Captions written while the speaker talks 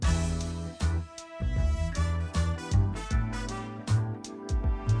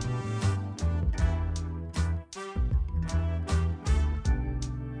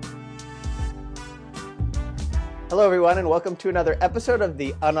Hello, everyone, and welcome to another episode of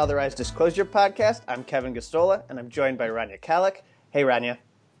the Unauthorized Disclosure Podcast. I'm Kevin Gostola, and I'm joined by Rania Khalek. Hey, Rania.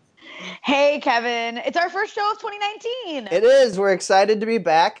 Hey, Kevin. It's our first show of 2019. It is. We're excited to be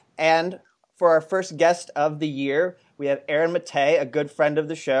back. And for our first guest of the year, we have Aaron Maté, a good friend of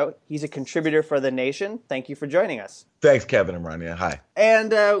the show. He's a contributor for The Nation. Thank you for joining us. Thanks, Kevin and Rania. Hi.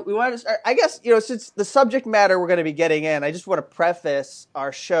 And we want to start, I guess, since the subject matter we're going to be getting in, I just want to preface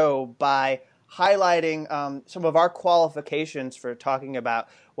our show by highlighting some of our qualifications for talking about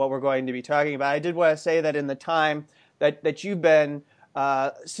what we're going to be talking about. I did want to say that in the time that you've been,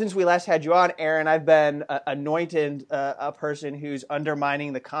 since we last had you on, Aaron, I've been anointed a person who's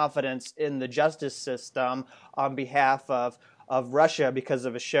undermining the confidence in the justice system on behalf of Russia because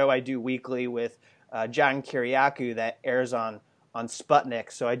of a show I do weekly with John Kiriakou that airs on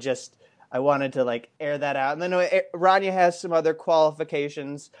Sputnik. So I wanted to air that out. And then Rania has some other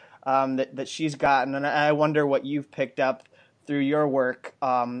qualifications that she's gotten, and I wonder what you've picked up through your work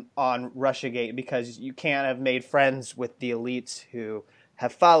on Russiagate, because you can't have made friends with the elites who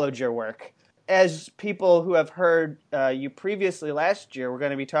have followed your work. As people who have heard you previously last year, we're going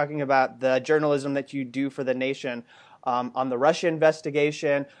to be talking about the journalism that you do for The Nation on the Russia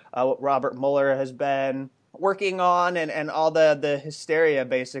investigation, what Robert Mueller has been working on, and all the hysteria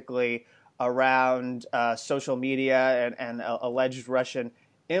basically around social media and alleged Russian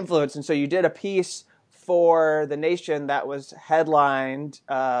influence. And so you did a piece for The Nation that was headlined,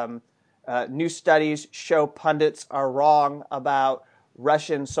 New Studies Show Pundits Are Wrong About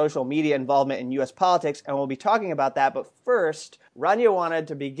Russian Social Media Involvement in U.S. Politics, and we'll be talking about that. But first, Rania wanted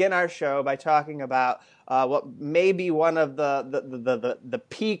to begin our show by talking about what may be one of the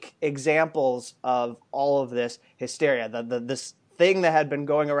peak examples of all of this hysteria, this thing that had been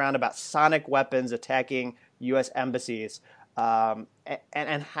going around about sonic weapons attacking U.S. embassies. And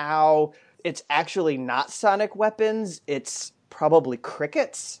how it's actually not sonic weapons, it's probably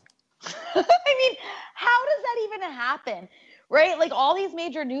crickets. I mean, how does that even happen? Right? Like, all these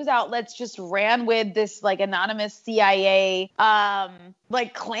major news outlets just ran with this anonymous CIA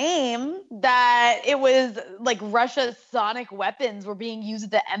claim that it was Russia's sonic weapons were being used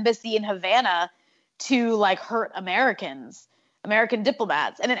at the embassy in Havana to hurt American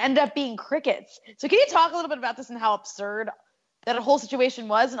diplomats, and it ended up being crickets. So can you talk a little bit about this and how absurd that whole situation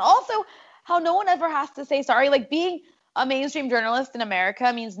was, and also how no one ever has to say sorry? Being a mainstream journalist in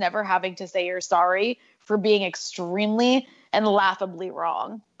America means never having to say you're sorry for being extremely and laughably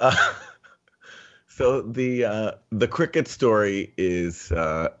wrong. So the cricket story is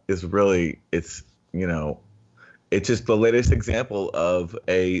really, it's just the latest example of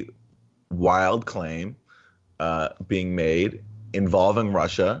a wild claim being made involving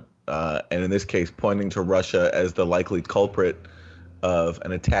Russia, and in this case pointing to Russia as the likely culprit of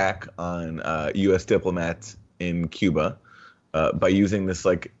an attack on U.S. diplomats in Cuba by using this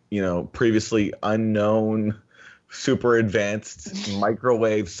previously unknown super advanced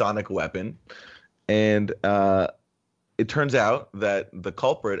microwave sonic weapon. And it turns out that the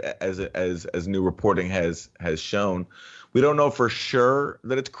culprit, as new reporting has shown, we don't know for sure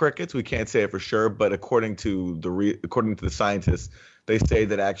that it's crickets. We can't say it for sure, but according to the scientists, they say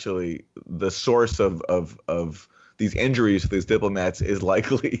that actually the source of these injuries to these diplomats is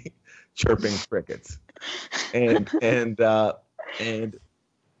likely chirping crickets. And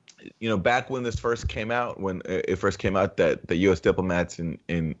back when this first came out, when it first came out that the U.S. diplomats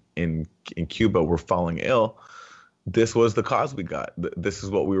in Cuba were falling ill, this was the cause we got. This is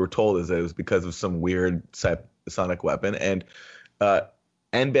what we were told, is that it was because of some weird sonic weapon. And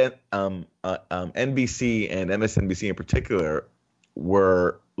NBC and MSNBC in particular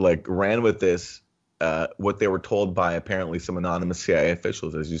ran with this, what they were told by apparently some anonymous CIA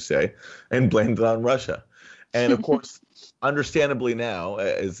officials, as you say, and blamed it on Russia. And of course, understandably now,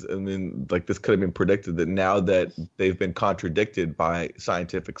 this could have been predicted, that now that they've been contradicted by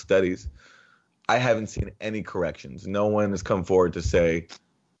scientific studies, I haven't seen any corrections. No one has come forward to say,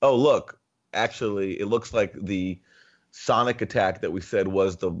 oh, look, actually, it looks like the sonic attack that we said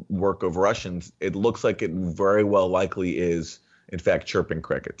was the work of Russians, it looks like it very well likely is, in fact, chirping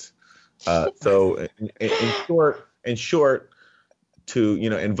crickets. So in short, to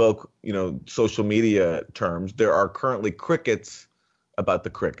invoke social media terms, there are currently crickets about the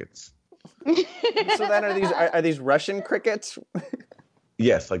crickets. So then are these Russian crickets?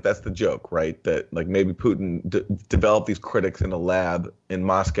 Yes, that's the joke, right? That maybe Putin developed these critics in a lab in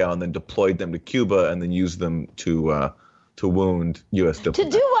Moscow and then deployed them to Cuba and then used them to wound U.S.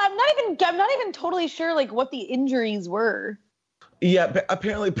 diplomats. I'm not even totally sure what the injuries were. Yeah, but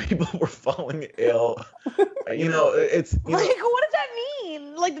apparently people were falling ill. It's what does that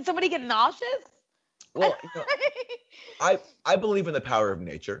mean? Did somebody get nauseous? Well, I believe in the power of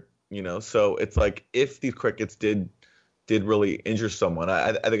nature, so it's like if these crickets did really injure someone,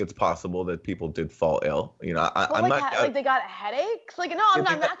 I think it's possible that people did fall ill. But I'm like, not. like they got headaches? Like, no,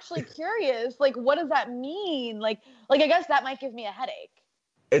 I'm actually curious. Like, what does that mean? Like I guess that might give me a headache.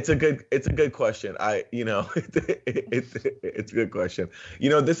 It's a good question. It's a good question.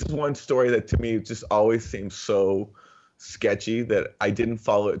 This is one story that to me just always seems so sketchy that I didn't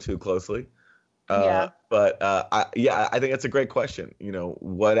follow it too closely. Yeah. But I think that's a great question.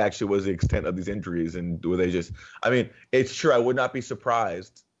 What actually was the extent of these injuries, and were they just? I mean, it's true. I would not be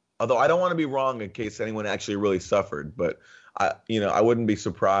surprised, although I don't want to be wrong in case anyone actually really suffered. But I wouldn't be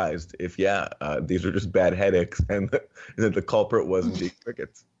surprised if these are just bad headaches, and that the culprit was indeed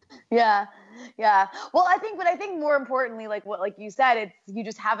crickets. Yeah. Yeah. Well, but I think more importantly, like you said, it's you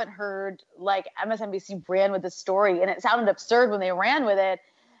just haven't heard like MSNBC ran with the story and it sounded absurd when they ran with it.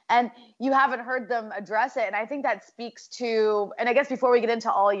 And you haven't heard them address it. And I think that speaks to, and I guess before we get into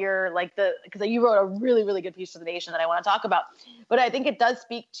all your, because you wrote a really, really good piece for The Nation that I want to talk about, but I think it does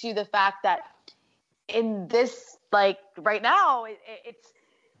speak to the fact that in this, like right now,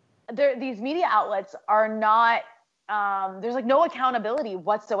 these media outlets are not, there's like no accountability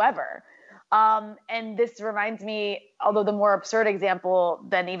whatsoever. And this reminds me, although the more absurd example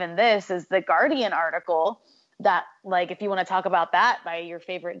than even this is the Guardian article that, like, if you want to talk about that by your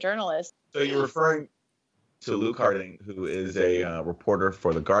favorite journalist. So you're referring to Luke Harding, who is a reporter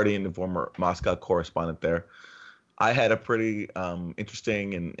for The Guardian, the former Moscow correspondent there. I had a pretty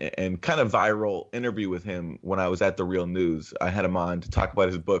interesting and kind of viral interview with him when I was at The Real News. I had him on to talk about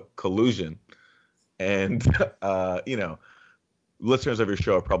his book, Collusion. And, listeners of your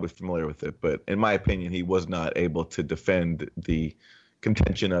show are probably familiar with it. But in my opinion, he was not able to defend the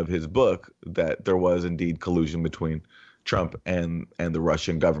contention of his book that there was indeed collusion between Trump and the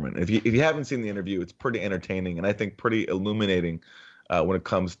Russian government. If you haven't seen the interview, it's pretty entertaining and I think pretty illuminating when it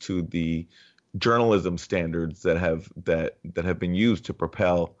comes to the journalism standards that have been used to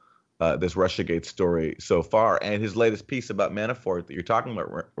propel this Russiagate story so far. And his latest piece about Manafort that you're talking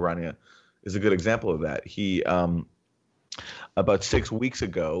about, Rania, is a good example of that. He about 6 weeks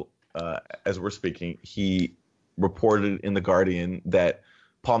ago, as we're speaking, he reported in The Guardian that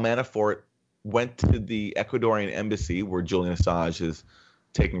Paul Manafort went to the Ecuadorian embassy where Julian Assange is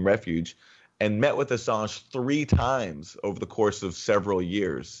taking refuge and met with Assange 3 times over the course of several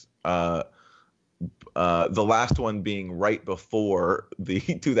years. The last one being right before the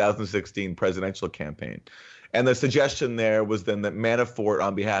 2016 presidential campaign. And the suggestion there was then that Manafort,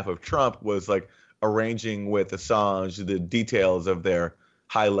 on behalf of Trump, was like arranging with Assange the details of their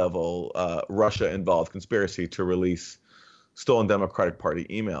high-level Russia-involved conspiracy to release stolen Democratic Party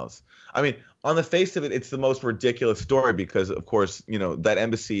emails. I mean, on the face of it, it's the most ridiculous story because, of course, that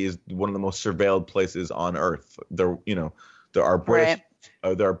embassy is one of the most surveilled places on earth. There are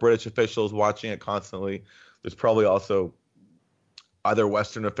British officials watching it constantly. There's probably also other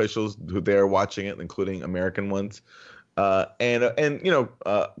Western officials who they're watching it, including American ones.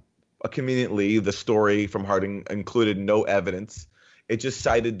 Conveniently, the story from Harding included no evidence. It just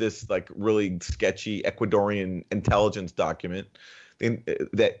cited this like really sketchy Ecuadorian intelligence document.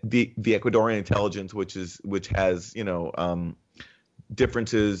 That the Ecuadorian intelligence, which has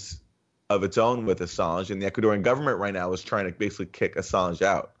differences of its own with Assange, and the Ecuadorian government right now is trying to basically kick Assange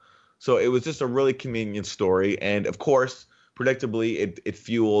out. So it was just a really convenient story, and of course, predictably, it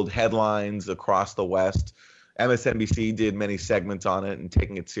fueled headlines across the West. MSNBC did many segments on it and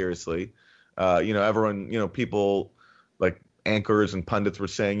taking it seriously. Everyone, people like anchors and pundits were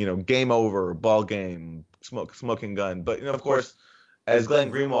saying, game over, ball game, smoking gun. But, of course, as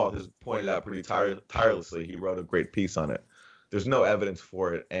Glenn Greenwald has pointed out pretty tirelessly, he wrote a great piece on it. There's no evidence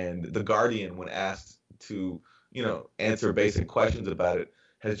for it. And The Guardian, when asked to, answer basic questions about it,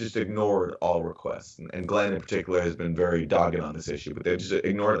 has just ignored all requests. And Glenn in particular has been very dogged on this issue, but they've just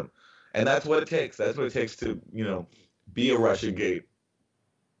ignored them. And that's what it takes. That's what it takes to, be a Russiagate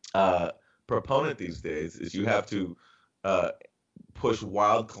proponent these days, is you have to push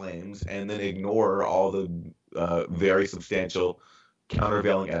wild claims and then ignore all the very substantial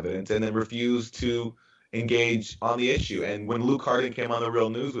countervailing evidence and then refuse to engage on the issue. And when Luke Harding came on The Real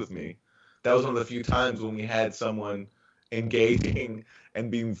News with me, that was one of the few times when we had someone engaging and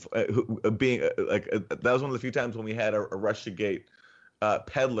being that was one of the few times when we had a Russiagate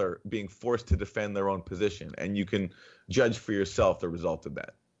peddler being forced to defend their own position, and you can judge for yourself the result of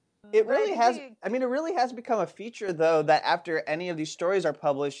that. It really has. I mean, it really has become a feature, though, that after any of these stories are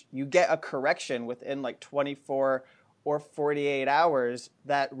published, you get a correction within like 24 or 48 hours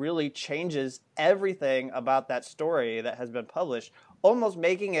that really changes everything about that story that has been published, almost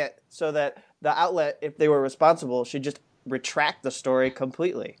making it so that the outlet, if they were responsible, should just retract the story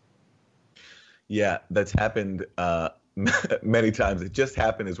completely. Yeah, that's happened many times. It just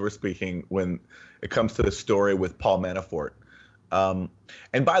happened as we're speaking when it comes to the story with Paul Manafort.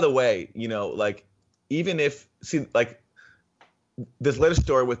 And by the way, like, even if, see, like, this latest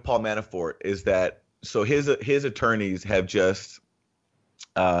story with Paul Manafort is that, so his attorneys have just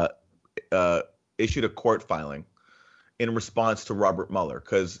issued a court filing in response to Robert Mueller,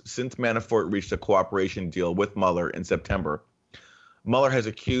 because since Manafort reached a cooperation deal with Mueller in September, Mueller has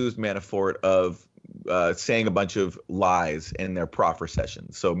accused Manafort of saying a bunch of lies in their proffer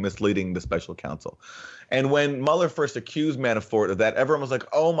sessions, so misleading the special counsel. And when Mueller first accused Manafort of that, everyone was like,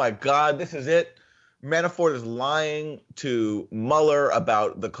 oh my God, this is it. Manafort is lying to Mueller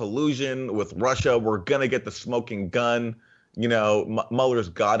about the collusion with Russia. We're going to get the smoking gun. Mueller's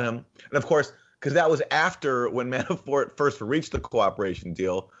got him. And of course, because that was after when Manafort first reached the cooperation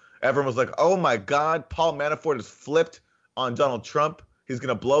deal, everyone was like, oh my God, Paul Manafort has flipped on Donald Trump. He's going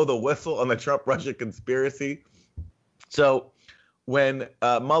to blow the whistle on the Trump-Russia conspiracy. So when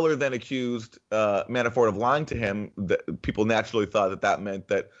Mueller then accused Manafort of lying to him, people naturally thought that meant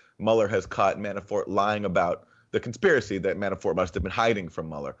that Mueller has caught Manafort lying about the conspiracy that Manafort must have been hiding from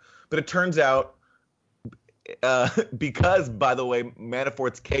Mueller. But it turns out, because, by the way,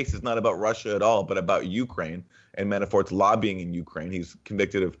 Manafort's case is not about Russia at all, but about Ukraine and Manafort's lobbying in Ukraine. He's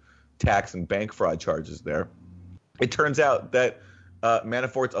convicted of tax and bank fraud charges there. It turns out that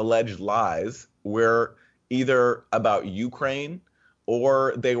Manafort's alleged lies were either about Ukraine,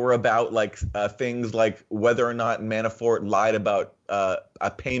 or they were about things like whether or not Manafort lied about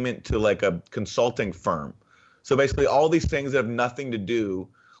a payment to like a consulting firm. So basically all these things that have nothing to do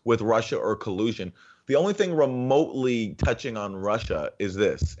with Russia or collusion. The only thing remotely touching on Russia is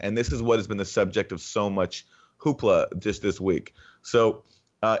this, and this is what has been the subject of so much hoopla just this week. So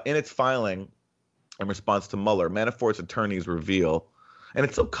in its filing in response to Mueller, Manafort's attorneys reveal, and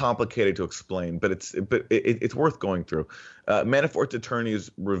it's so complicated to explain, but it's worth going through. Manafort's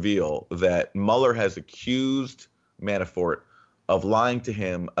attorneys reveal that Mueller has accused Manafort of lying to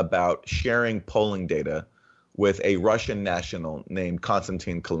him about sharing polling data with a Russian national named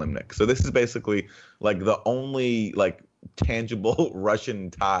Konstantin Kilimnik. So this is basically like the only tangible Russian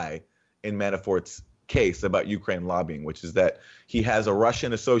tie in Manafort's case about Ukraine lobbying, which is that he has a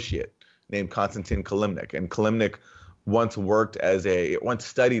Russian associate named Konstantin Kilimnik, and Kilimnik once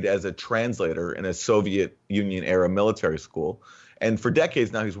studied as a translator in a Soviet Union era military school, and for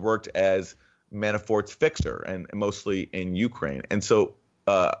decades now he's worked as Manafort's fixer, and mostly in Ukraine. And so,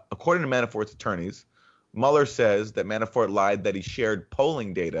 according to Manafort's attorneys, Mueller says that Manafort lied that he shared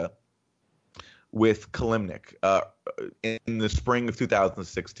polling data with Kilimnik in the spring of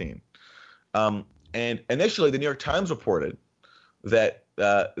 2016. And initially, the New York Times reported that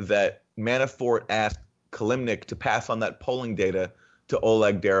Manafort asked Kilimnik to pass on that polling data to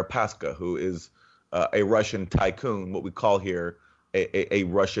Oleg Deripaska, who is a Russian tycoon, what we call here a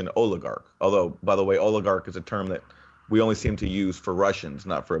Russian oligarch. Although, by the way, oligarch is a term that we only seem to use for Russians,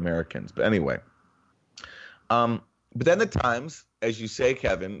 not for Americans. But anyway. But then the Times, as you say,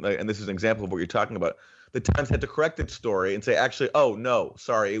 Kevin, and this is an example of what you're talking about, the Times had to correct its story and say, actually, oh, no,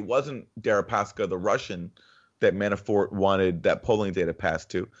 sorry, it wasn't Deripaska, the Russian, that Manafort wanted that polling data passed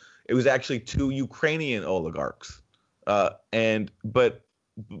to. It was actually two Ukrainian oligarchs. But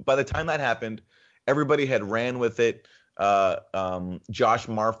by the time that happened, everybody had ran with it. Josh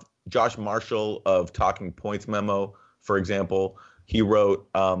Marshall of Talking Points Memo, for example, he wrote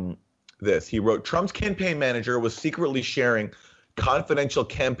this. He wrote, Trump's campaign manager was secretly sharing confidential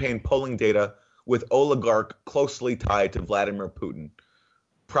campaign polling data with oligarch closely tied to Vladimir Putin,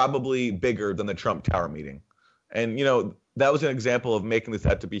 probably bigger than the Trump Tower meeting. And, that was an example of making this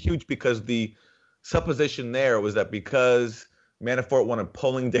out to be huge, because the supposition there was that because Manafort wanted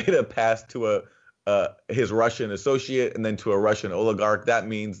polling data passed to his Russian associate and then to a Russian oligarch, that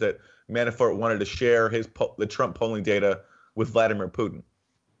means that Manafort wanted to share the Trump polling data with Vladimir Putin.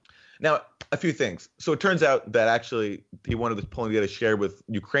 Now, a few things. So it turns out that actually he wanted this polling data shared with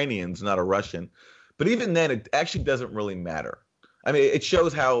Ukrainians, not a Russian. But even then, it actually doesn't really matter. I mean, it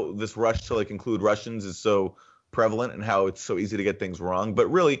shows how this rush to include Russians is so prevalent and how it's so easy to get things wrong. But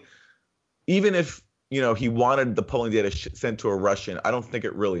really, even if he wanted the polling data sent to a Russian, I don't think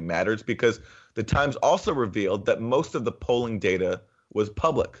it really matters, because the Times also revealed that most of the polling data was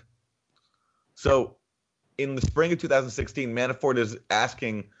public. So in the spring of 2016, Manafort is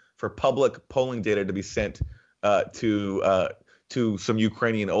asking for public polling data to be sent to some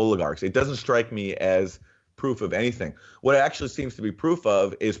Ukrainian oligarchs. It doesn't strike me as proof of anything. What it actually seems to be proof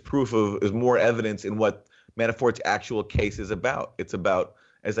of is more evidence in what Manafort's actual case is about. It's about,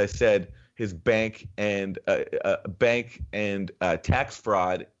 as I said, his bank and tax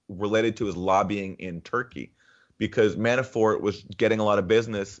fraud related to his lobbying in Turkey, because Manafort was getting a lot of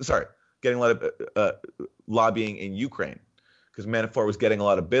business. Sorry, getting a lot of lobbying in Ukraine, because Manafort was getting a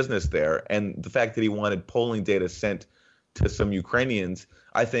lot of business there, and the fact that he wanted polling data sent to some Ukrainians,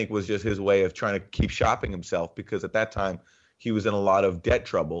 I think, was just his way of trying to keep shopping himself, because at that time he was in a lot of debt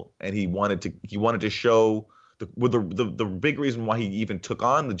trouble, and he wanted to show the big reason why he even took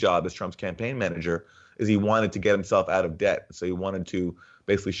on the job as Trump's campaign manager is he wanted to get himself out of debt. So he wanted to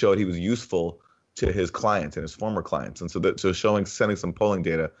basically show that he was useful to his clients and his former clients, and so sending some polling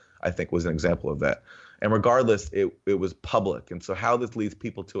data, I think, was an example of that. And regardless, it was public, and so how this leads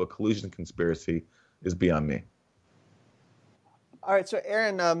people to a collusion conspiracy is beyond me. All right, so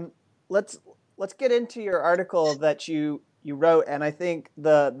Aaron, let's get into your article that you wrote, and I think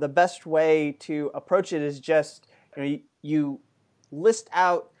the best way to approach it is just you list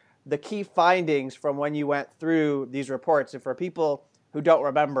out the key findings from when you went through these reports. And for people who don't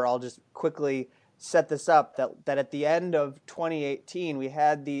remember, I'll just quickly set this up that at the end of 2018 we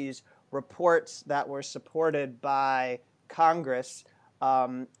had these reports that were supported by Congress,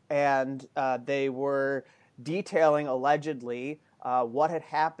 and they were detailing allegedly what had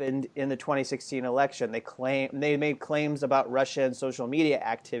happened in the 2016 election. They made claims about Russia and social media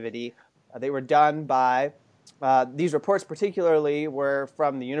activity. They were done by these reports, particularly, were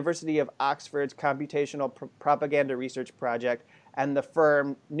from the University of Oxford's Computational Propaganda Research Project and the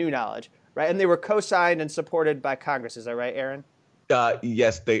firm New Knowledge, right? And they were co-signed and supported by Congress. Is that right, Aaron?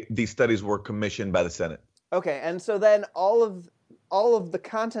 Yes, these studies were commissioned by the Senate. Okay, and so then all of the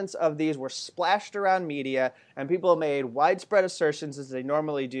contents of these were splashed around media, and people made widespread assertions, as they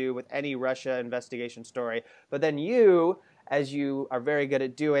normally do with any Russia investigation story. But then you, as you are very good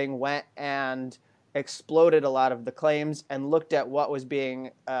at doing, went and exploded a lot of the claims and looked at what was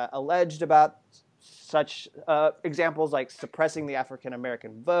being alleged about such examples like suppressing the African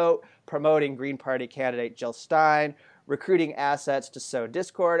American vote, promoting Green Party candidate Jill Stein, recruiting assets to sow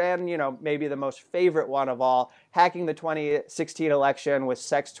discord, and, maybe the most favorite one of all, hacking the 2016 election with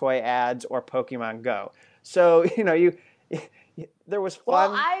sex toy ads or Pokemon Go. So, there was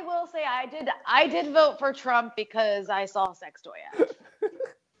fun. Well, I will say I did vote for Trump because I saw sex toy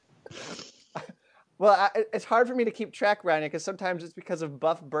ads. Well, it's hard for me to keep track, Rania, because sometimes it's because of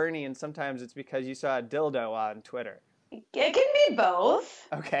Buff Bernie and sometimes it's because you saw a dildo on Twitter. It can be both.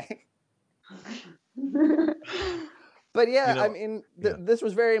 Okay. But yeah, this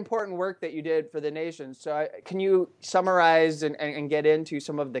was very important work that you did for the nation. So can you summarize and get into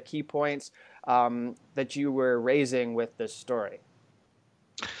some of the key points that you were raising with this story?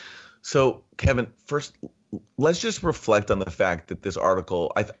 So, Kevin, first, let's just reflect on the fact that this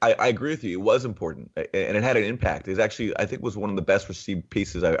article, I agree with you, it was important, and it had an impact. It actually, I think, was one of the best received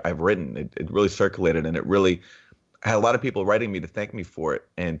pieces I've written. It really circulated, and it really had a lot of people writing me to thank me for it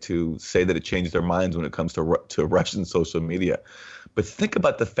and to say that it changed their minds when it comes to Russian social media. But think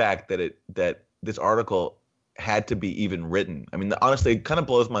about the fact that this article had to be even written. I mean, honestly, it kind of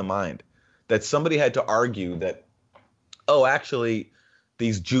blows my mind that somebody had to argue that, oh, actually,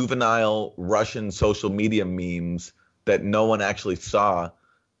 these juvenile Russian social media memes that no one actually saw,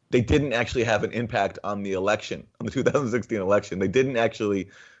 they didn't actually have an impact on the election, on the 2016 election. They didn't actually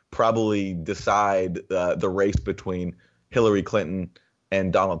probably decide the race between Hillary Clinton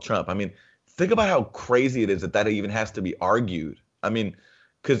and Donald Trump. I mean, think about how crazy it is that even has to be argued. I mean,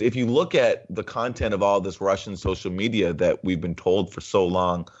 because if you look at the content of all this Russian social media that we've been told for so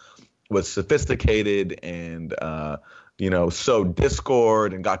long was sophisticated and sowed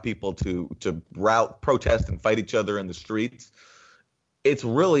discord and got people to protest and fight each other in the streets, it's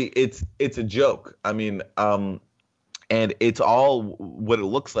a joke. I mean, and it's all what it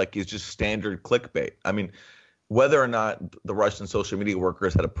looks like is just standard clickbait. I mean, whether or not the Russian social media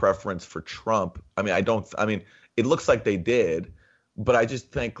workers had a preference for Trump, it looks like they did, but I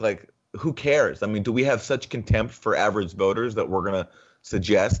just think, like, who cares? I mean, do we have such contempt for average voters that we're going to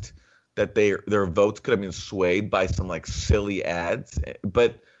suggest that their votes could have been swayed by some like silly ads?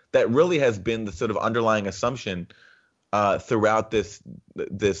 But that really has been the sort of underlying assumption throughout this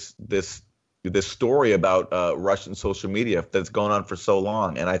story about Russian social media that's going on for so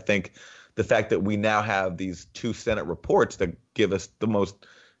long. And I think the fact that we now have these two Senate reports that give us the most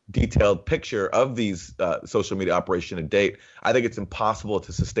detailed picture of these social media operation to date, I think it's impossible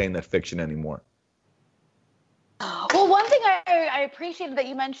to sustain that fiction anymore. Well, one thing I appreciated that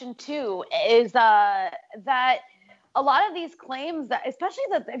you mentioned too is that a lot of these claims that, especially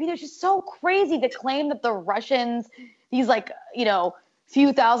it's just so crazy to claim that the Russians, these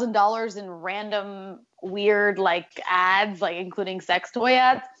few $1,000s in random weird like ads, like including sex toy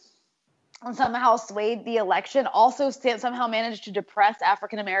ads, and somehow swayed the election. Also somehow managed to depress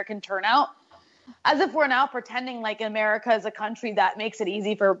African American turnout, as if we're now pretending like America is a country that makes it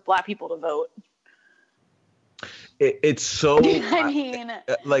easy for Black people to vote. It's so I mean,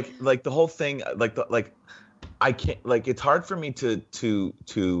 like the whole thing, I can't, like, it's hard for me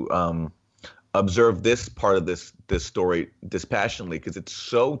to observe this part of this story dispassionately, because it's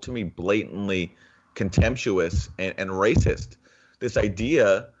so, to me, blatantly contemptuous and racist. This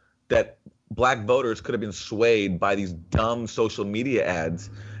idea that Black voters could have been swayed by these dumb social media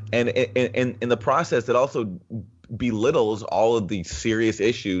ads, and in the process, it also belittles all of the serious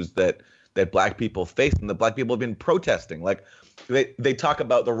issues that Black people face and that Black people have been protesting. Like, they talk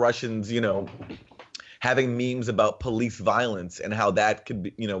about the Russians, having memes about police violence and how that could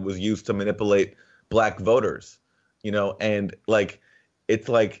be, was used to manipulate Black voters, and like, it's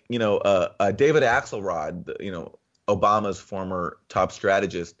like, David Axelrod, Obama's former top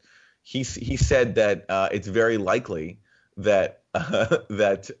strategist, he said that it's very likely that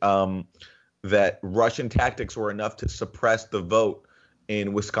that Russian tactics were enough to suppress the vote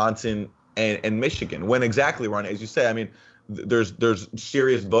in Wisconsin and Michigan. When exactly, Ron, as you say, I mean, there's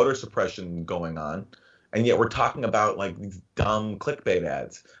serious voter suppression going on, and yet we're talking about like these dumb clickbait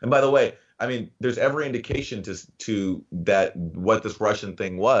ads. And by the way, I mean, there's every indication to that what this Russian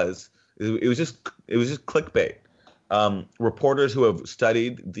thing was. It was just clickbait. Reporters who have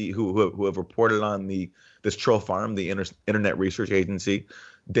studied who have reported on this troll farm, the Internet Research Agency,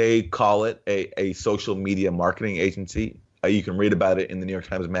 they call it a social media marketing agency. You can read about it in the New York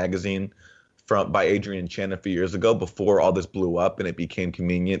Times Magazine by Adrian Chen a few years ago, before all this blew up and it became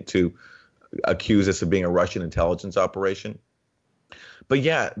convenient to accuse this of being a Russian intelligence operation. But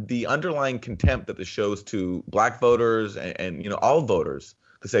yeah, the underlying contempt that this shows to Black voters and all voters,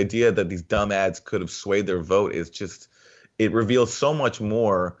 this idea that these dumb ads could have swayed their vote, is just, it reveals so much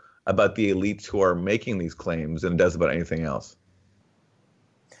more about the elites who are making these claims than it does about anything else.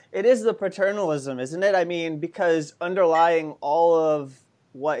 It is the paternalism, isn't it? I mean, because underlying all of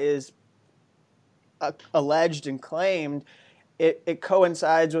what is alleged and claimed, it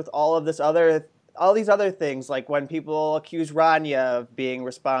coincides with all these other things, like when people accuse Rania of being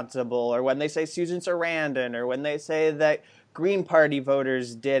responsible, or when they say Susan Sarandon, or when they say that Green Party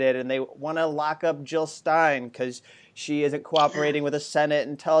voters did it and they want to lock up Jill Stein because she isn't cooperating with the Senate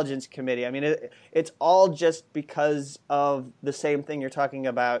Intelligence Committee. I mean, it's all just because of the same thing you're talking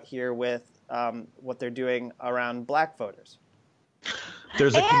about here with what they're doing around Black voters.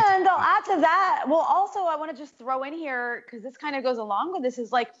 And I'll add to that. Well, also, I want to just throw in here, because this kind of goes along with this,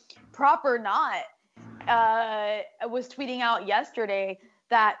 is like Prop or Not was tweeting out yesterday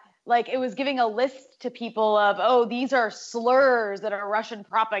that like it was giving a list to people of, oh, these are slurs that are Russian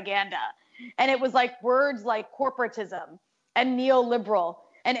propaganda. And it was like words like corporatism and neoliberal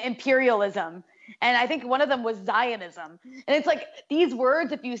and imperialism. And I think one of them was Zionism. And it's like these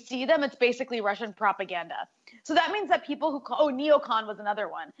words, if you see them, it's basically Russian propaganda. So that means that people who neocon was another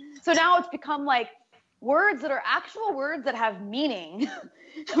one. So now it's become like words that are actual words that have meaning,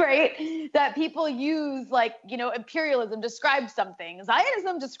 right? That people use, like, imperialism describes something.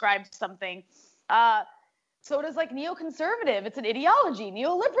 Zionism describes something. So does like neoconservative. It's an ideology.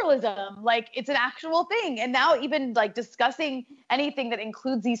 Neoliberalism, like it's an actual thing. And now even like discussing anything that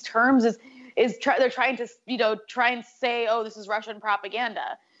includes these terms they're trying to, try and say, oh, this is Russian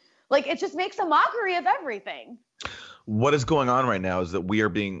propaganda. Like, it just makes a mockery of everything. What is going on right now is that we are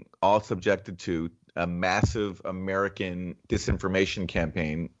being all subjected to a massive American disinformation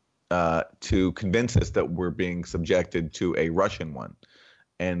campaign to convince us that we're being subjected to a Russian one.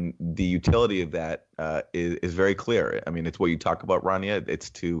 And the utility of that is very clear. I mean, it's what you talk about, Rania. It's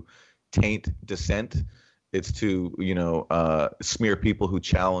to taint dissent. It's to, smear people who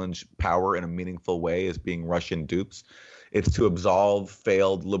challenge power in a meaningful way as being Russian dupes. It's to absolve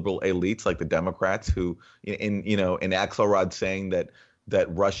failed liberal elites like the Democrats who, in Axelrod saying that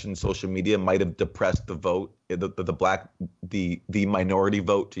Russian social media might have depressed the vote, the minority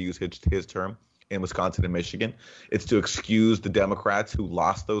vote, to use his term, in Wisconsin and Michigan. It's to excuse the Democrats who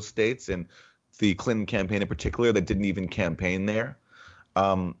lost those states, and the Clinton campaign in particular that didn't even campaign there.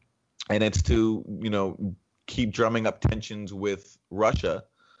 And it's to, keep drumming up tensions with Russia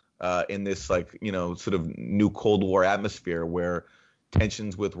in this sort of new Cold War atmosphere where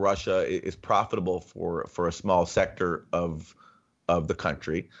tensions with Russia is profitable for a small sector of the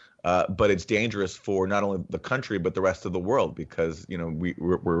country. But it's dangerous for not only the country but the rest of the world, because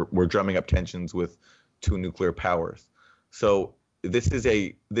we're drumming up tensions with two nuclear powers. So this is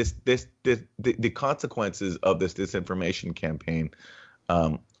the consequences of this disinformation campaign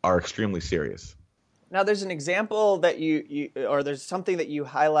are extremely serious. Now, there's an example that or there's something that you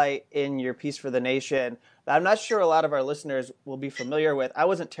highlight in your piece for The Nation that I'm not sure a lot of our listeners will be familiar with. I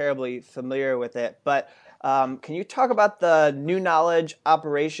wasn't terribly familiar with it, but can you talk about the New Knowledge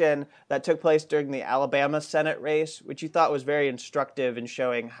operation that took place during the Alabama Senate race, which you thought was very instructive in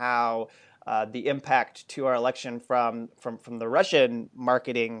showing how the impact to our election from the Russian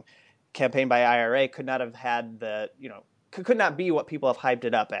marketing campaign by IRA could not have had could not be what people have hyped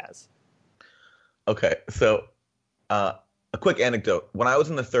it up as? Okay, so a quick anecdote. When I was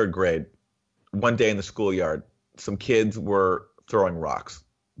in the third grade, one day in the schoolyard, some kids were throwing rocks,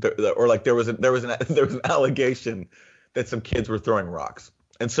 there was an allegation that some kids were throwing rocks,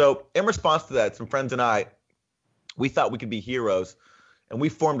 and so in response to that, some friends and I, we thought we could be heroes, and we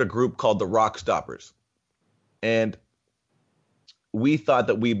formed a group called the Rock Stoppers, and we thought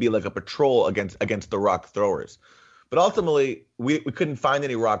that we'd be like a patrol against the rock throwers. But ultimately, we couldn't find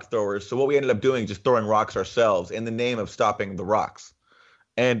any rock throwers. So what we ended up doing is just throwing rocks ourselves in the name of stopping the rocks.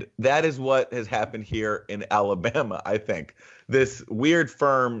 And that is what has happened here in Alabama, I think. This weird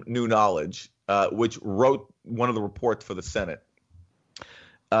firm, New Knowledge, which wrote one of the reports for the Senate,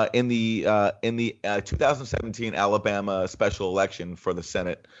 in the 2017 Alabama special election for the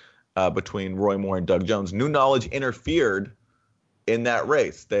Senate between Roy Moore and Doug Jones, New Knowledge interfered in that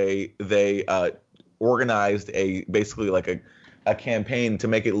race. They organized basically like a campaign to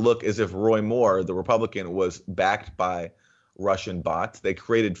make it look as if Roy Moore, the Republican, was backed by Russian bots. They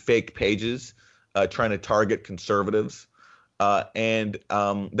created fake pages trying to target conservatives, and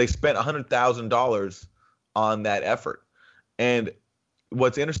they spent $100,000 on that effort. And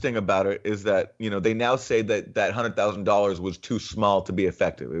what's interesting about it is that they now say that $100,000 was too small to be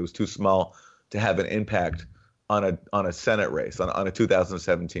effective. It was too small to have an impact on a Senate race, on a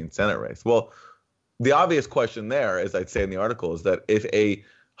 2017 Senate race. Well, the obvious question there, as I'd say in the article, is that if a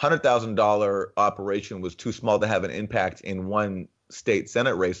 $100,000 operation was too small to have an impact in one state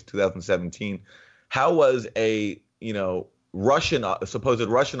Senate race in 2017, how was a supposed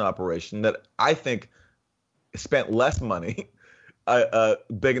Russian operation that I think spent less money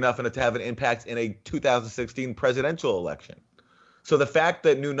big enough to have an impact in a 2016 presidential election? So the fact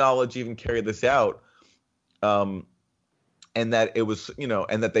that New Knowledge even carried this out, and that it was,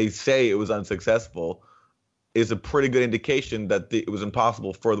 and that they say it was unsuccessful, is a pretty good indication that it was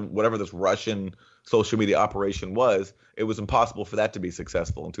impossible for whatever this Russian social media operation was. It was impossible for that to be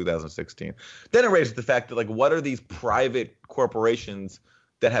successful in 2016. Then it raises the fact that, like, what are these private corporations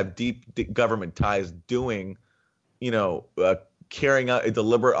that have deep government ties doing, carrying out a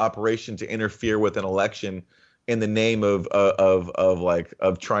deliberate operation to interfere with an election in the name of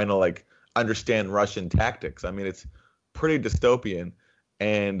trying to understand Russian tactics? I mean, it's pretty dystopian,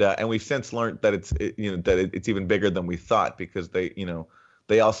 and we've since learned that it's even bigger than we thought, because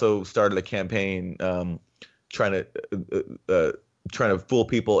they also started a campaign trying to fool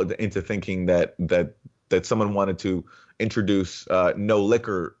people into thinking that someone wanted to introduce no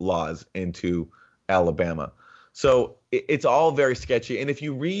liquor laws into Alabama. So it's all very sketchy. And if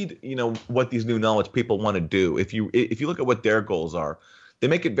you read what these New Knowledge people want to do, if you look at what their goals are, they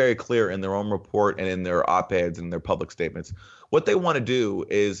make it very clear in their own report and in their op-eds and their public statements. What they want to do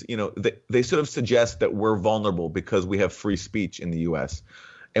is, they sort of suggest that we're vulnerable because we have free speech in the U.S.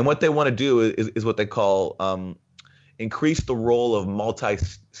 And what they want to do is what they call increase the role of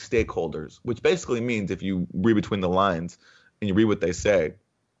multi-stakeholders, which basically means, if you read between the lines and you read what they say,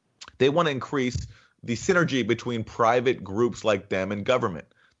 they want to increase the synergy between private groups like them and government.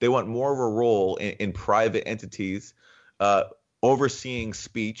 They want more of a role in private entities overseeing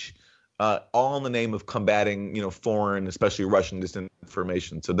speech, all in the name of combating, foreign, especially Russian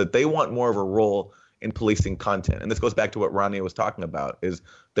disinformation, so that they want more of a role in policing content. And this goes back to what Rania was talking about, is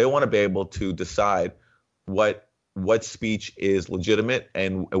they want to be able to decide what speech is legitimate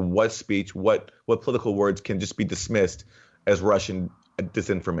and what political words can just be dismissed as Russian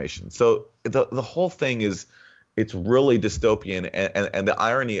disinformation. So the whole thing it's really dystopian, and the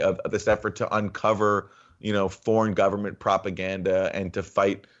irony of this effort to uncover foreign government propaganda and to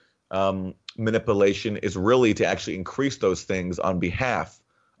fight manipulation is really to actually increase those things on behalf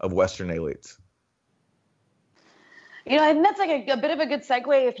of Western elites. I think that's like a bit of a good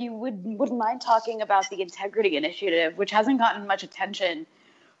segue, if you wouldn't mind talking about the Integrity Initiative, which hasn't gotten much attention,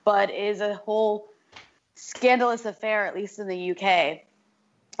 but is a whole scandalous affair, at least in the UK,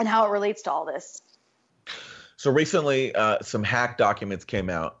 and how it relates to all this. So recently, some hacked documents came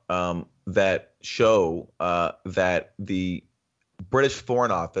out that show that the British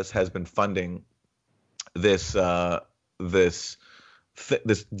Foreign Office has been funding this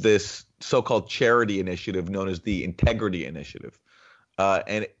so-called charity initiative known as the Integrity Initiative.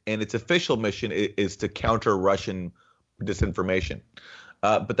 and its official mission is to counter Russian disinformation.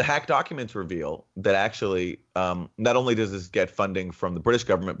 But the hacked documents reveal that actually not only does this get funding from the British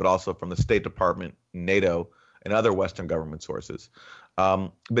government, but also from the State Department, NATO, and other Western government sources.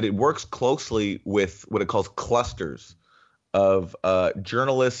 But it works closely with what it calls clusters of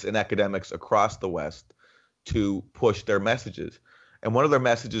journalists and academics across the West to push their messages. And one of their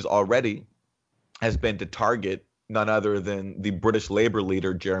messages already has been to target none other than the British Labour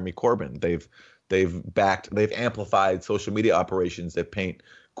leader, Jeremy Corbyn. They've amplified social media operations that paint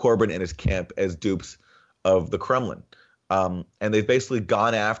Corbyn and his camp as dupes of the Kremlin. And they've basically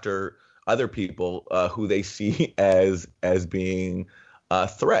gone after other people who they see as being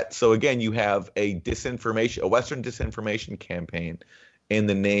threats. So again, you have a Western disinformation campaign in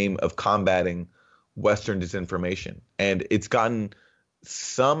the name of combating Western disinformation. And it's gotten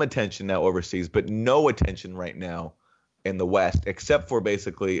some attention now overseas, but no attention right now in the West, except for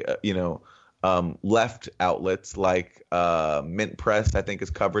basically, left outlets like Mint Press, I think, has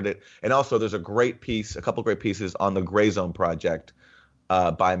covered it. And also there's a couple great pieces on the Gray Zone Project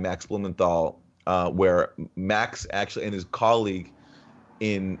by Max Blumenthal, where Max actually and his colleague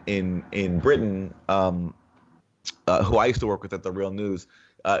in Britain, who I used to work with at the Real News,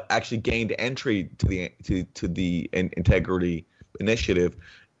 actually gained entry to the Integrity Initiative,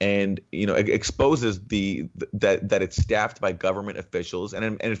 and it exposes that it's staffed by government officials,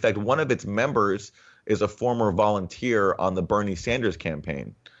 and in fact, one of its members is a former volunteer on the Bernie Sanders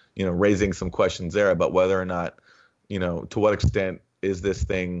campaign. Raising some questions there about whether or not, to what extent is this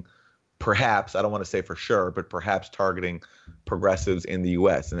thing, perhaps, I don't want to say for sure, but perhaps targeting progressives in the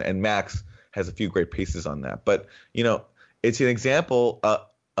U.S. And Max has a few great pieces on that. But it's an example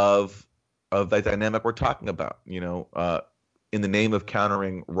of the dynamic we're talking about. In the name of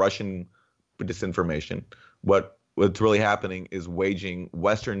countering Russian disinformation, what's really happening is waging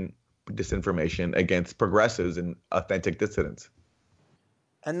Western disinformation against progressives and authentic dissidents.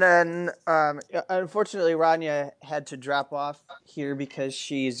 And then, unfortunately, Rania had to drop off here because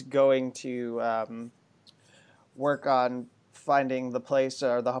she's going to work on finding the place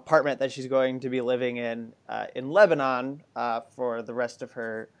or the apartment that she's going to be living in Lebanon for the rest of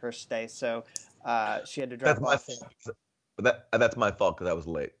her stay. So she had to drop off. That's my fault because I was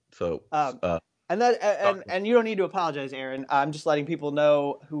late. So and you don't need to apologize, Aaron. I'm just letting people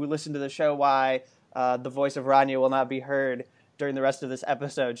know who listen to the show why the voice of Rania will not be heard during the rest of this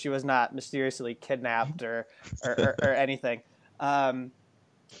episode. She was not mysteriously kidnapped or anything. But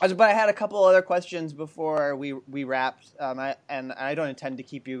I had a couple other questions before we wrapped, and I don't intend to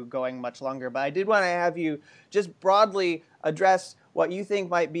keep you going much longer, but I did want to have you just broadly address what you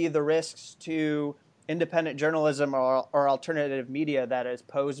think might be the risks to independent journalism or alternative media that is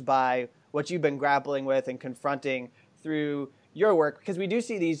posed by what you've been grappling with and confronting through your work, because we do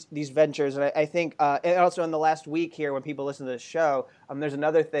see these ventures, and I think, and also in the last week here, when people listen to this show, there's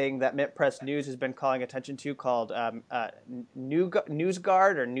another thing that Mint Press News has been calling attention to called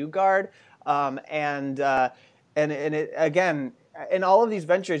NewsGuard, and it, again, in all of these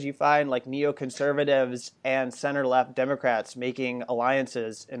ventures, you find like neoconservatives and center-left Democrats making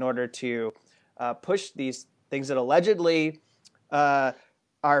alliances in order to push these things that allegedly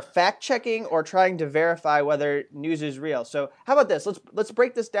are fact-checking or trying to verify whether news is real. So how about this? Let's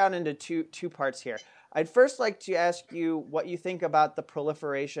break this down into two parts here. I'd first like to ask you what you think about the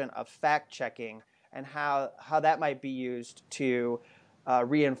proliferation of fact-checking and how that might be used to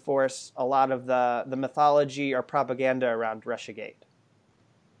reinforce a lot of the mythology or propaganda around Russiagate.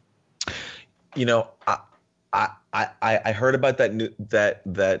 I heard about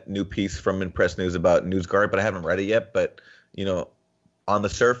that new piece from Mint Press News about NewsGuard, but I haven't read it yet. But on the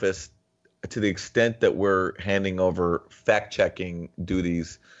surface, to the extent that we're handing over fact-checking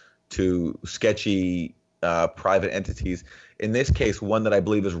duties to sketchy private entities, in this case, one that I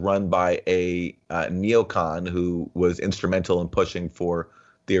believe is run by a neocon who was instrumental in pushing for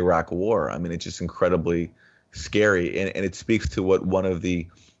the Iraq War. I mean, it's just incredibly scary, and it speaks to what one of the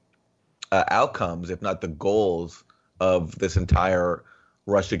outcomes, if not the goals, of this entire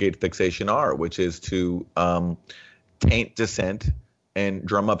Russiagate fixation are, which is to taint dissent and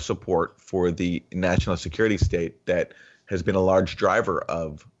drum up support for the national security state that has been a large driver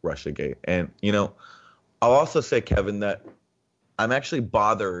of Russiagate. And, I'll also say, Kevin, that I'm actually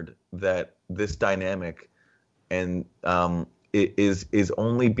bothered that this dynamic and it is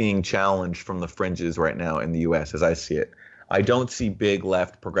only being challenged from the fringes right now in the U.S. as I see it. I don't see big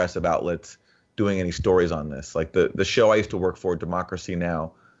left progressive outlets doing any stories on this. Like the show I used to work for, Democracy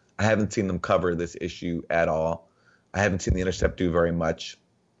Now!, I haven't seen them cover this issue at all. I haven't seen The Intercept do very much.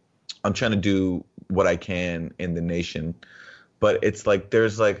 I'm trying to do what I can in The Nation. but it's like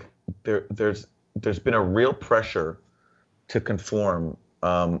there's been a real pressure to conform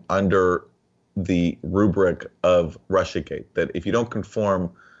under the rubric of Russiagate. That if you don't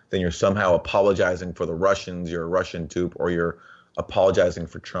conform, then you're somehow apologizing for the Russians, you're a Russian dupe, or you're apologizing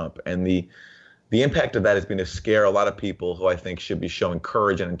for Trump. And the impact of that has been to scare a lot of people who I think should be showing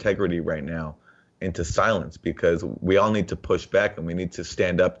courage and integrity right now into silence, because we all need to push back and we need to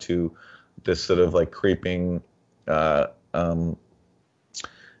stand up to this sort of like creeping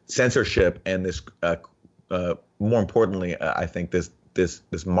censorship and this more importantly, I think this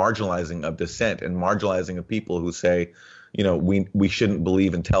marginalizing of dissent and marginalizing of people who say, you know, we shouldn't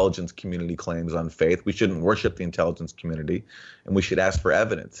believe intelligence community claims on faith. We shouldn't worship the intelligence community, and we should ask for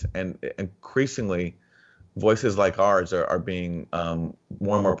evidence. And increasingly, voices like ours are being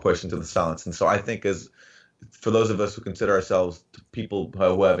more and more pushed into the silence. And so I think for those of us who consider ourselves people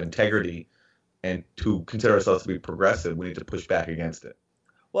who have integrity and to consider ourselves to be progressive, we need to push back against it.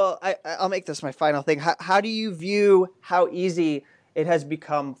 Well, I'll make this my final thing. How do you view how easy it has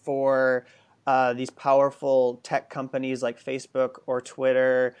become for these powerful tech companies like Facebook or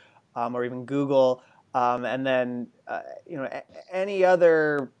Twitter or even Google, and then any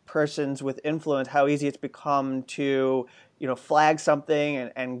other persons with influence, how easy it's become to flag something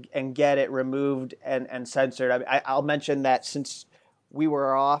and get it removed and censored? I mean, I'll mention that since we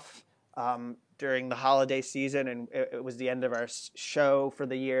were off during the holiday season and it was the end of our show for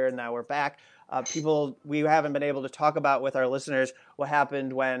the year, and now we're back. We haven't been able to talk about with our listeners what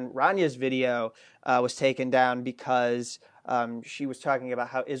happened when Rania's video was taken down because she was talking about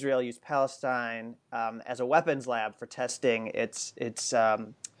how Israel used Palestine as a weapons lab for testing its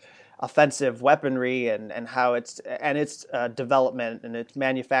offensive weaponry and how its development and its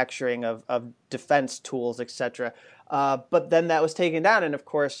manufacturing of defense tools, etc. But then that was taken down, and of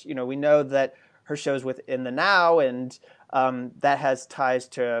course, we know that her show's within the Now, and that has ties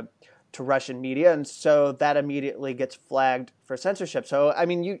to Russian media, and so that immediately gets flagged for censorship. So, I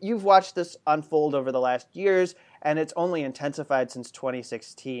mean, you've watched this unfold over the last years, and it's only intensified since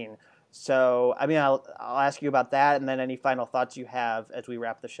 2016. So, I mean, I'll ask you about that, and then any final thoughts you have as we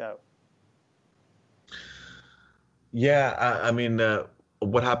wrap the show. Yeah, I mean,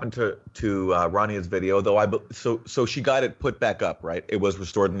 what happened to Rania's video, though? So she got it put back up, right? It was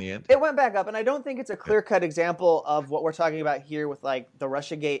restored in the end. It went back up, and I don't think it's a clear-cut example of what we're talking about here with like the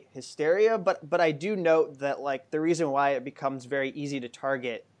Russiagate hysteria. But I do note that like the reason why it becomes very easy to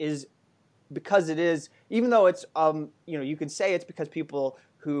target is because it is, even though it's you can say it's because people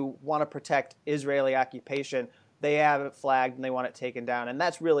who want to protect Israeli occupation, they have it flagged and they want it taken down, and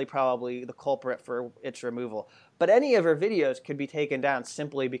that's really probably the culprit for its removal. But any of her videos could be taken down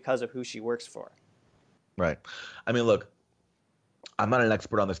simply because of who she works for. Right. I mean, look, I'm not an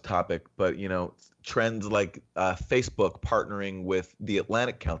expert on this topic, but trends like Facebook partnering with the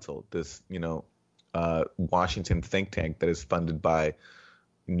Atlantic Council, this Washington think tank that is funded by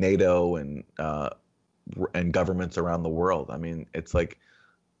NATO and governments around the world. I mean, it's like,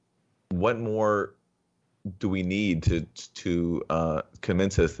 what more do we need to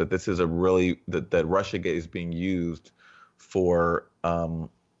convince us that this is that Russiagate is being used for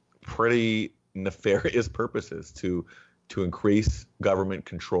pretty nefarious purposes to increase government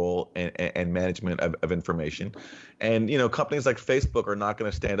control and management of information, and companies like Facebook are not going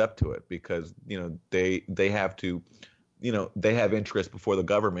to stand up to it because they have to, they have interest before the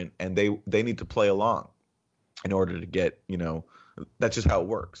government, and they need to play along in order to get that's just how it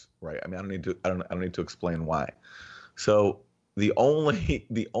works, right? I mean, I don't need to explain why. So the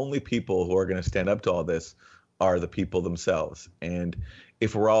only people who are going to stand up to all this are the people themselves. And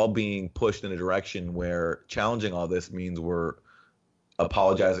if we're all being pushed in a direction where challenging all this means we're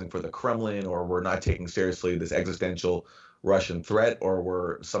apologizing for the Kremlin, or we're not taking seriously this existential Russian threat, or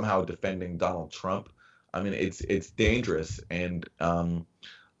we're somehow defending Donald Trump, I mean, it's dangerous. And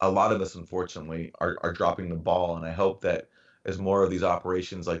a lot of us, unfortunately, are dropping the ball. And I hope that as more of these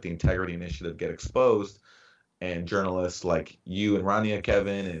operations like the Integrity Initiative get exposed, and journalists like you and Rania,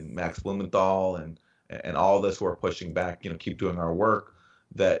 Kevin, and Max Blumenthal, and all of us who are pushing back, keep doing our work,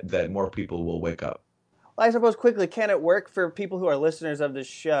 that more people will wake up. Well, I suppose quickly, can it work for people who are listeners of this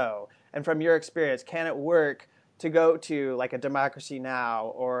show? And from your experience, can it work to go to like a Democracy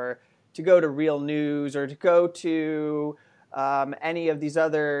Now! Or to go to Real News, or to go to any of these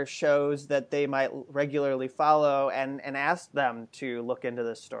other shows that they might regularly follow and ask them to look into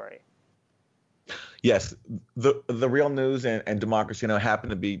this story? Yes, the Real News and Democracy Now! Happen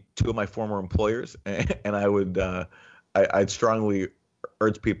to be two of my former employers, and I would I'd strongly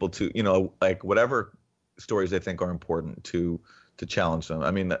urge people to like whatever stories they think are important to challenge them.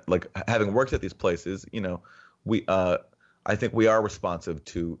 I mean, like having worked at these places, we I think we are responsive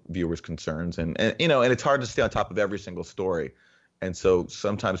to viewers' concerns, and you know, and it's hard to stay on top of every single story, and so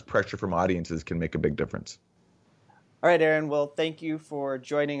sometimes pressure from audiences can make a big difference. All right, Aaron. Well, thank you for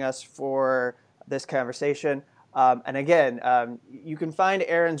joining us for this conversation. And again, you can find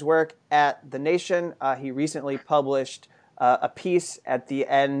Aaron's work at The Nation. He recently published a piece at the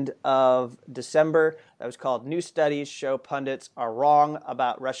end of December that was called "New Studies Show Pundits Are Wrong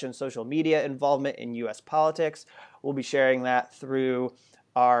About Russian Social Media Involvement in U.S. Politics." We'll be sharing that through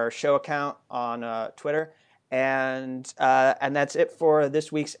our show account on Twitter. And that's it for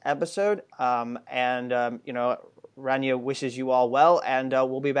this week's episode. Rania wishes you all well, and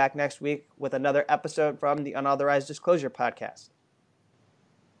we'll be back next week with another episode from the Unauthorized Disclosure Podcast.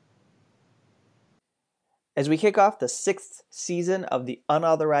 As we kick off the 6th season of the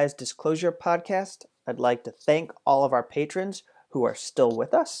Unauthorized Disclosure Podcast, I'd like to thank all of our patrons who are still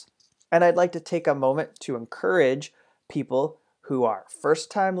with us, and I'd like to take a moment to encourage people who are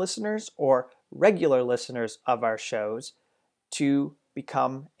first-time listeners or regular listeners of our shows to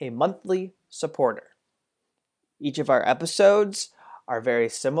become a monthly supporter. Each of our episodes are very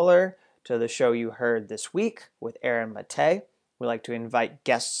similar to the show you heard this week with Aaron Mate. We like to invite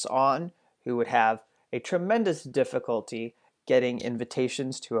guests on who would have a tremendous difficulty getting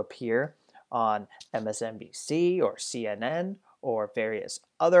invitations to appear on MSNBC or CNN or various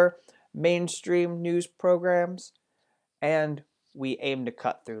other mainstream news programs. And we aim to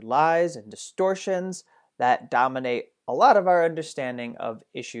cut through lies and distortions that dominate a lot of our understanding of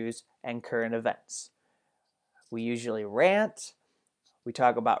issues and current events. We usually rant. We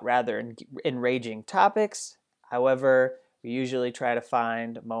talk about rather enraging topics. However, we usually try to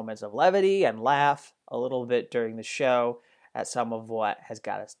find moments of levity and laugh a little bit during the show at some of what has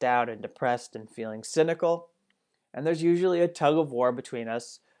got us down and depressed and feeling cynical. And there's usually a tug of war between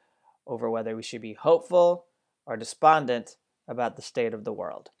us over whether we should be hopeful or despondent about the state of the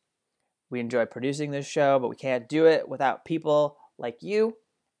world. We enjoy producing this show, but we can't do it without people like you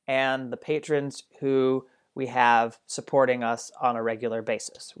and the patrons who we have supporting us on a regular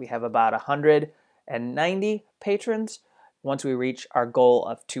basis. We have about 190 patrons. Once we reach our goal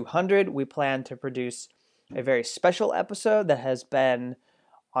of 200, we plan to produce a very special episode that has been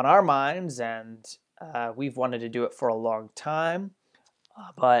on our minds, and we've wanted to do it for a long time.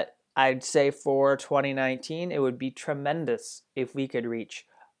 But I'd say for 2019, it would be tremendous if we could reach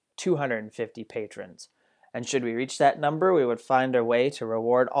 250 patrons. And should we reach that number, we would find a way to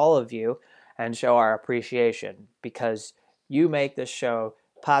reward all of you and show our appreciation, because you make this show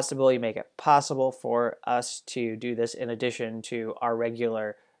possible. You make it possible for us to do this in addition to our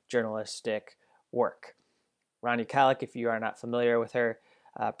regular journalistic work. Rania Khalek, if you are not familiar with her,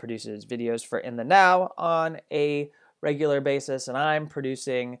 produces videos for In the Now on a regular basis, and I'm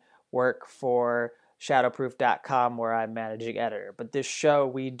producing work for Shadowproof.com, where I'm managing editor. But this show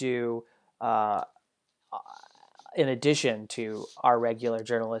we do in addition to our regular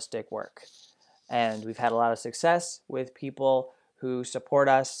journalistic work. And we've had a lot of success with people who support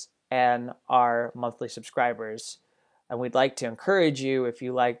us and are monthly subscribers. And we'd like to encourage you, if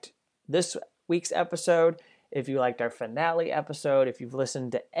you liked this week's episode, if you liked our finale episode, if you've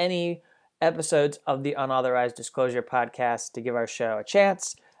listened to any episodes of the Unauthorized Disclosure Podcast, to give our show a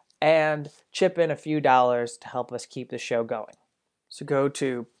chance and chip in a few dollars to help us keep the show going. So go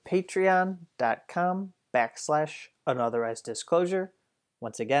to patreon.com/unauthorized disclosure.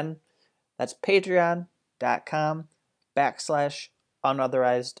 Once again, that's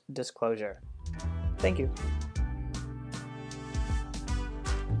patreon.com/unauthorized disclosure. Thank you.